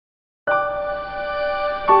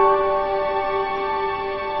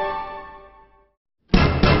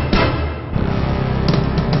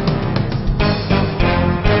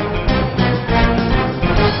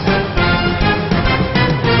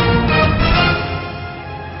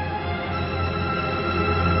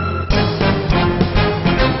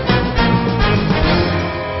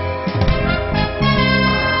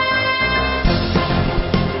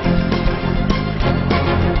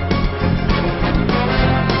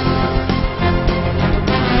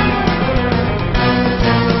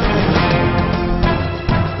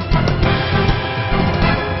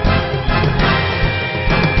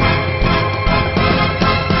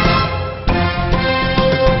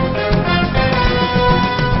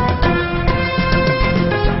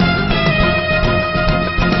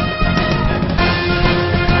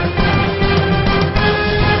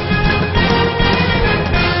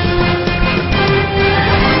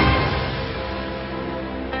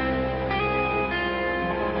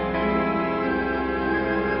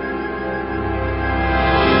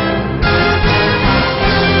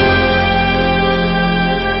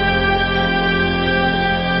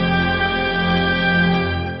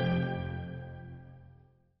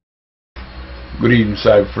Good evening,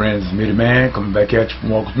 cyber friends. It's Midiman coming back at you from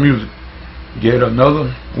Walker's Music. Get another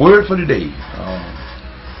word for the day.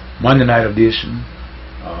 Monday night edition.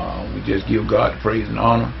 We just give God the praise and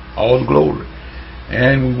honor, all the glory.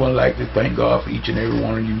 And we would like to thank God for each and every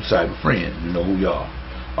one of you cyber friends. You know who you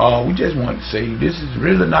are. We just want to say this is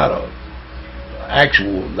really not a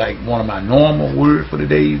actual, like one of my normal words for the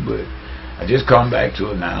day, but I just come back to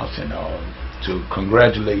announce and to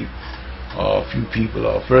congratulate a few people.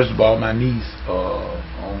 First of all, my niece,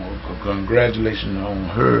 congratulations on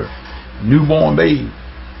her newborn baby,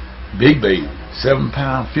 big baby, 7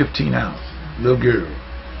 pound 15 ounce little girl,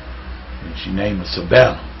 and she named her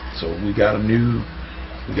Savannah. So we got a new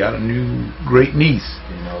great niece.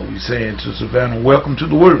 You know, we saying to Savannah, welcome to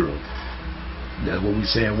the world. That's what we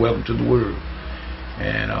saying, welcome to the world.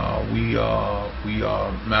 And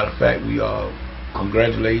matter of fact, we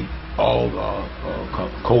congratulate all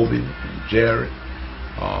Kobe and Jared,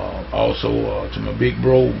 also to my big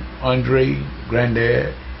bro Andre,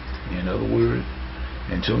 granddad, in other words,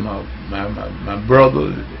 and to my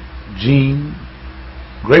brother Gene,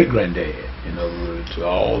 great granddad, in other words, to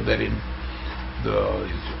all that in the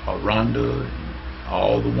Rhonda, and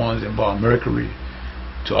all the ones involved, Mercury,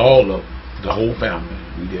 to all of the whole family.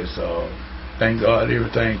 We just thank God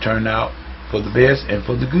everything turned out for the best and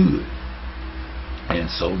for the good. And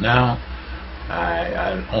so now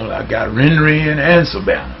I got Ren and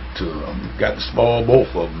Savannah got to spoil both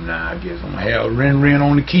of them now. I guess I'm gonna have Ren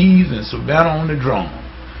on the keys and Savannah on the drum.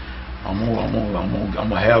 I'm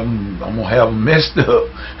gonna have them messed up.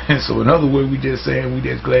 And so in other words, we just saying we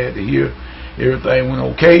just glad to hear everything went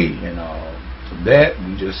okay. And for that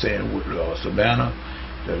we just saying with Savannah,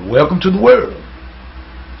 welcome to the world.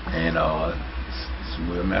 And as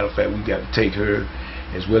a matter of fact, we got to take her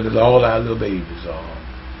as well as all our little babies.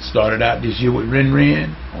 Started out this year with Ren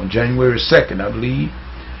on January 2nd, I believe,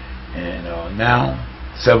 and now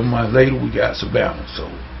 7 months later we got Savannah. So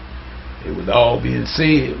it with all being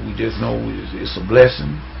said, we just know it's a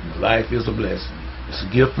blessing. Life is a blessing. It's a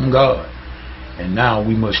gift from God. And now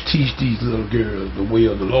we must teach these little girls the way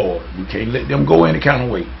of the Lord. We can't let them go any kind of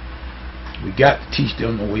way. We got to teach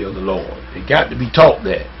them the way of the Lord. They got to be taught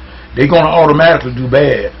that. They're going to automatically do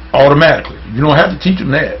bad, automatically. You don't have to teach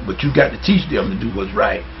them that, but you got to teach them to do what's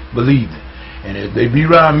right, believe it. And if they be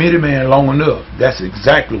around Midiman long enough, that's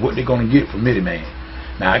exactly what they're going to get from Midiman.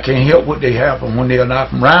 Now, I can't help what they have from when they are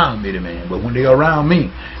not from around Midiman, but when they are around me,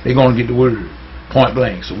 they're going to get the word, point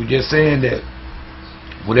blank. So we're just saying that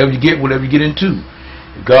whatever you get into,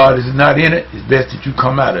 if God is not in it, it's best that you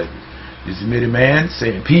come out of it. This is Midiman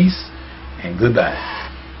saying peace and goodbye.